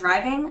focus on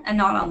driving and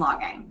not on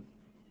logging.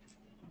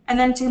 And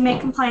then to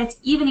make compliance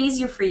even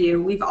easier for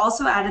you, we've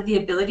also added the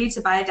ability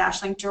to buy a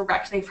DashLink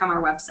directly from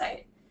our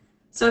website.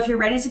 So if you're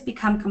ready to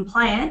become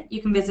compliant,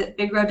 you can visit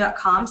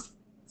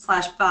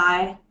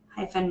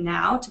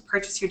bigroad.com/buy-now to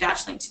purchase your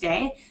DashLink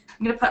today.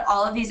 I'm going to put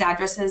all of these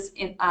addresses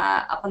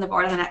up on the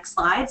board on the next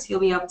slide, so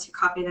you'll be able to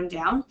copy them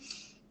down.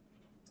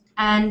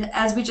 And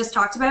as we just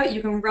talked about,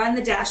 you can run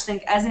the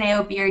DashLink as an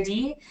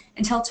AOBRD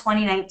until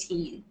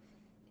 2019.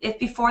 If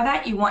before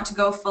that you want to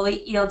go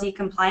fully ELD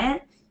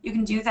compliant, you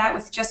can do that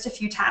with just a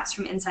few taps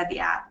from inside the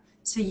app.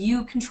 So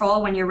you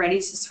control when you're ready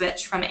to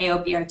switch from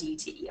AOBRD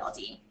to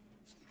ELD.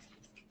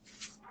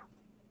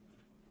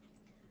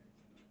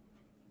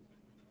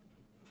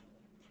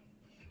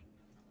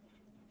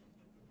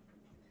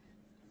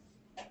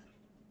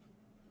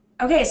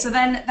 Okay, so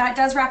then that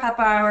does wrap up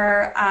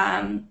our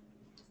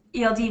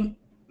ELD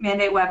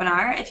Mandate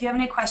webinar. If you have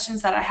any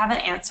questions that I haven't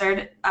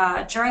answered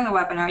during the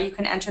webinar, you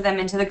can enter them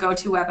into the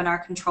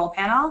GoToWebinar control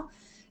panel.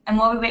 And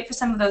while we wait for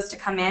some of those to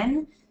come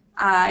in,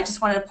 I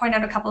just wanted to point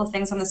out a couple of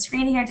things on the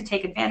screen here to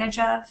take advantage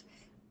of.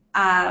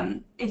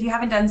 If you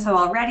haven't done so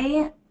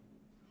already,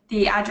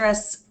 the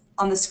address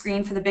on the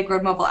screen for the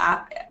BigRoad mobile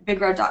app,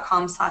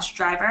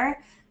 bigroad.com/driver,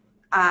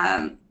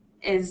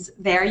 is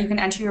there. You can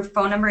enter your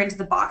phone number into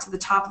the box at the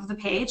top of the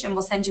page, and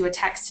we'll send you a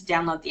text to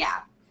download the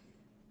app.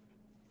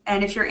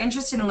 And if you're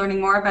interested in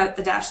learning more about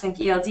the DashLink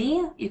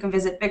ELD, you can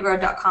visit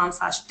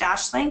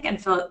bigroad.com/dashlink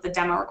and fill out the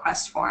demo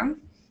request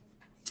form.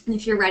 And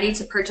if you're ready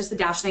to purchase the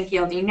DashLink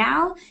ELD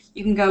now,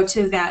 you can go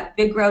to that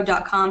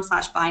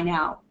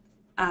bigroad.com/buy-now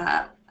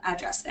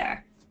address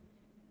there.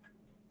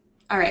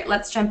 All right,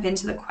 let's jump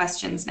into the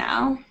questions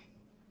now.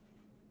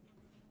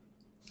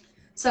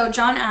 So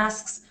John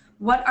asks,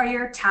 what are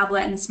your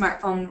tablet and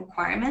smartphone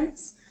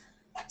requirements?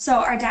 So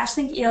our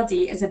DashLink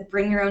ELD is a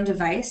bring your own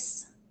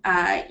device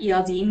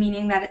ELD,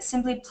 meaning that it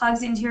simply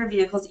plugs into your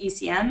vehicle's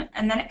ECM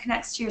and then it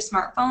connects to your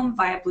smartphone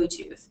via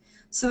Bluetooth.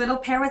 So it'll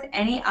pair with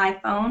any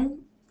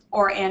iPhone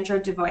or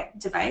Android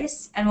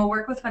device and will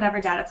work with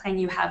whatever data plan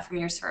you have from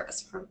your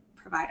service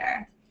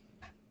provider.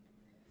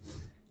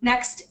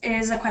 Next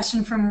is a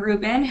question from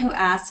Ruben, who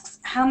asks,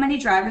 how many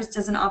drivers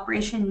does an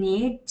operation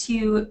need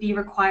to be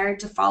required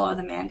to follow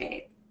the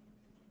mandate?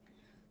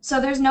 So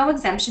there's no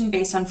exemption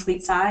based on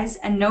fleet size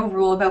and no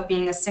rule about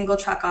being a single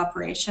truck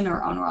operation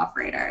or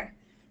owner-operator.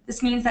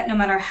 This means that no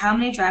matter how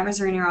many drivers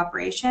are in your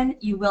operation,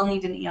 you will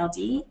need an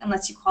ELD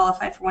unless you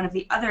qualify for one of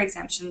the other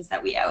exemptions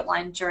that we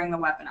outlined during the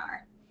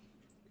webinar.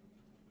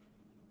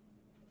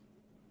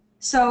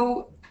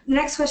 So the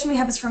next question we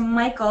have is from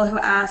Michael, who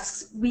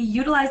asks, we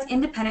utilize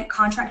independent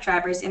contract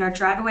drivers in our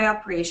drive-away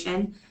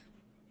operation,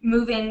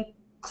 moving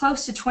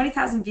close to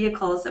 20,000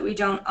 vehicles that we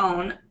don't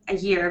own a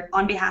year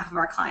on behalf of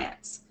our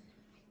clients.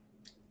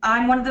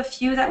 I'm one of the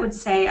few that would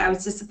say I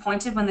was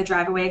disappointed when the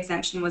drive-away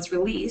exemption was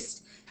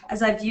released,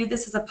 as I viewed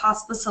this as a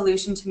possible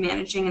solution to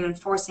managing and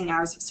enforcing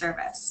hours of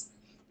service.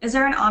 Is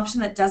there an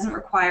option that doesn't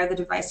require the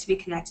device to be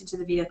connected to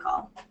the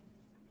vehicle?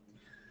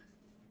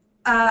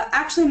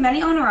 Actually,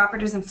 many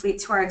owner-operators and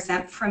fleets who are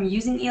exempt from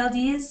using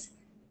ELDs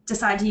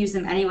decide to use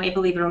them anyway,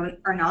 believe it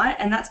or not,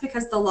 and that's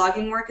because the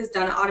logging work is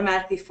done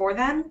automatically for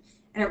them,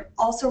 and it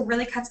also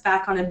really cuts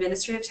back on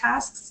administrative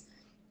tasks,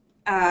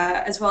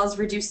 as well as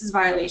reduces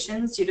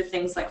violations due to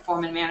things like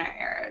form and manner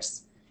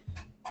errors.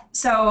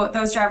 So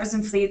those drivers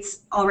and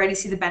fleets already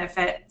see the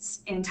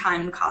benefits in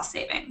time and cost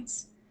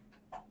savings.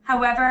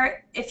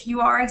 However, if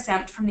you are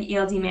exempt from the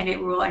ELD mandate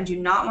rule and do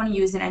not want to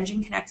use an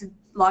engine-connected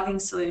logging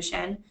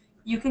solution,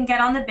 you can get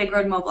on the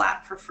BigRoad mobile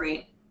app for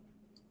free.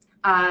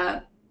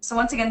 So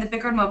once again, the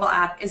BigRoad mobile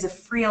app is a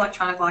free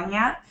electronic logging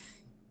app.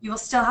 You will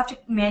still have to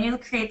manually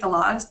create the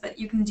logs, but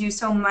you can do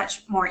so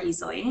much more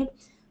easily.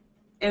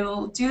 It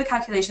will do the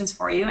calculations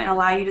for you and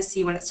allow you to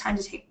see when it's time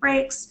to take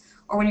breaks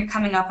or when you're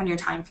coming up on your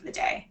time for the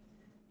day.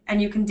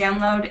 And you can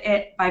download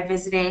it by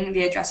visiting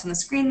the address on the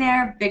screen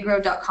there,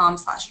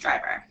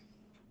 bigroad.com/driver.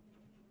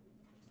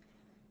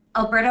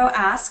 Alberto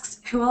asks,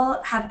 who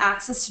will have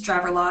access to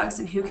driver logs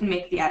and who can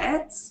make the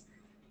edits?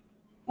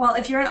 Well,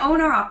 if you're an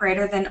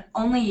owner-operator, then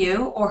only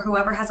you or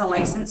whoever has a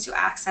license to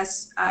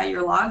access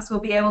your logs will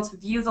be able to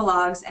view the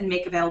logs and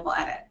make available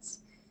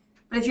edits.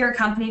 But if you're a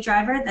company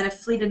driver, then a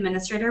fleet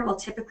administrator will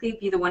typically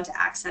be the one to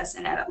access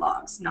and edit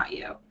logs, not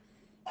you.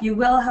 You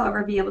will,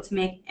 however, be able to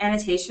make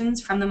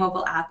annotations from the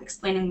mobile app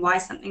explaining why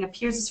something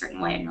appears a certain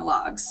way in your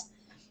logs.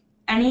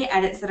 Any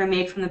edits that are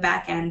made from the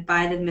back end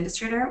by the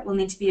administrator will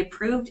need to be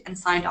approved and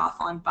signed off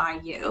on by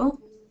you.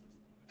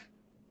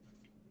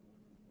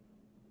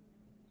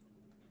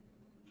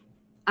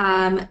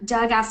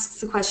 Doug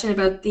asks a question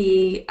about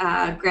the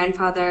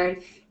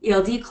grandfathered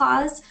ELD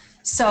clause.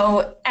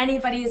 So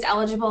anybody is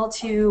eligible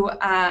to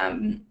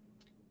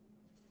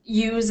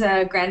use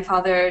a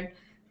grandfathered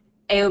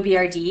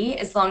AOBRD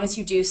as long as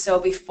you do so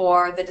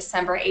before the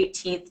December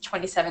 18th,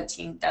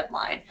 2017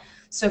 deadline.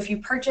 So if you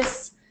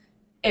purchase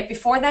it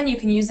before then, you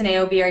can use an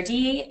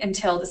AOBRD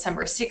until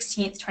December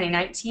 16th,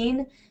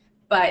 2019.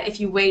 But if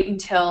you wait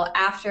until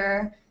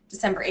after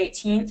December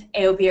 18th,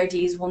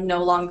 AOBRDs will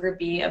no longer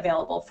be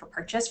available for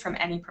purchase from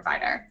any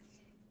provider.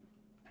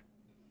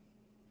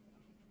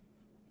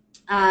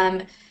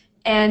 And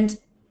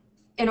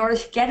in order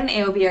to get an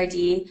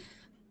AOBRD,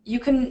 you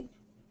can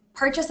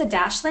purchase a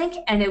dash link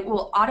and it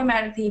will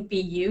automatically be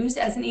used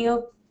as an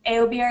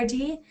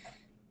AOBRD.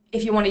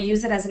 If you want to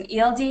use it as an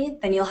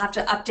ELD, then you'll have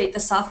to update the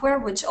software,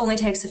 which only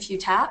takes a few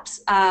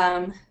taps.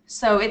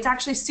 So it's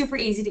actually super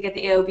easy to get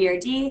the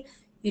AOBRD.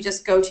 You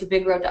just go to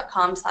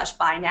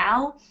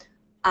bigroad.com/buy-now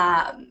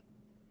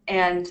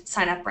and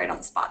sign up right on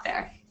the spot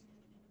there.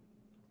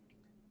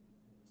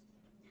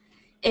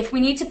 If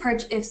we need to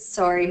purchase,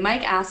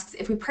 Mike asks,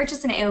 if we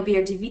purchase an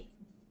AOBRD,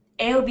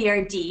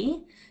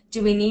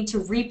 do we need to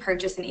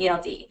repurchase an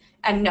ELD?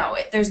 And no,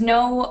 there's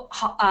no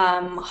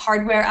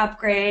hardware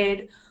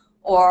upgrade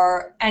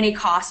or any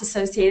cost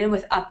associated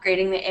with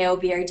upgrading the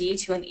AOBRD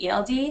to an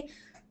ELD.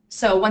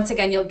 So once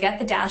again, you'll get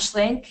the dash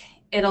link.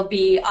 It'll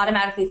be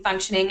automatically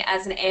functioning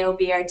as an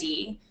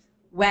AOBRD.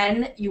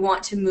 When you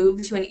want to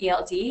move to an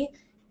ELD,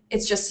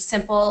 it's just a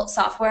simple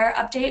software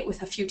update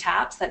with a few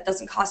taps that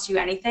doesn't cost you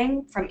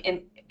anything from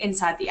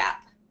inside the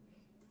app.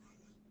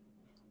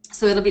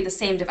 So it'll be the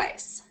same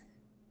device.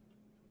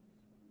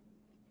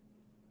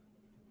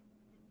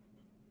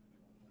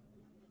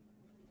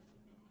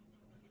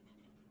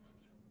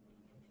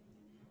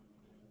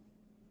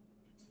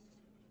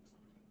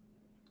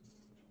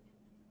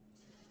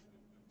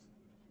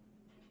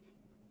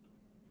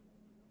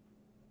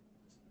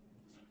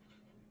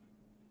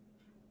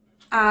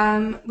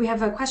 We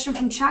have a question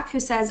from Chuck who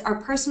says, are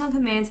personal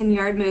demands and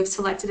yard moves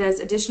selected as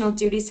additional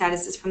duty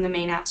statuses from the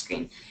main app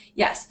screen?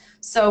 Yes,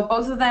 so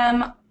both of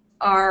them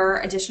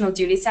are additional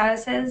duty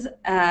statuses,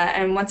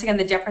 and once again,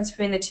 the difference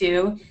between the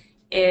two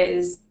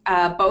is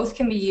both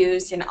can be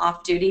used in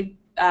off-duty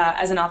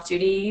as an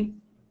off-duty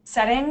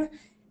setting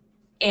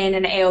in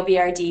an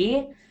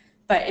AOBRD,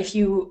 but if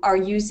you are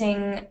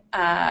using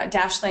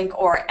DashLink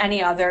or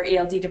any other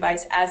ELD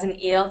device as an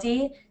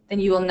ELD, then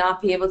you will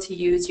not be able to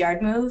use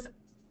yard move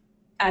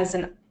as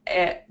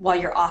while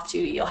you're off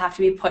duty. You'll have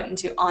to be put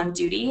into on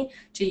duty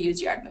to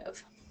use yard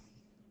move.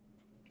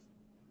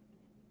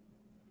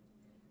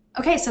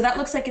 Okay, so that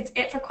looks like it's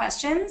it for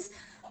questions.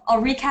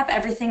 I'll recap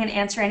everything and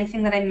answer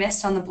anything that I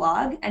missed on the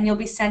blog, and you'll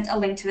be sent a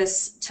link to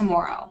this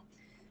tomorrow.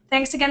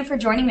 Thanks again for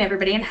joining me,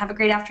 everybody, and have a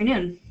great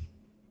afternoon.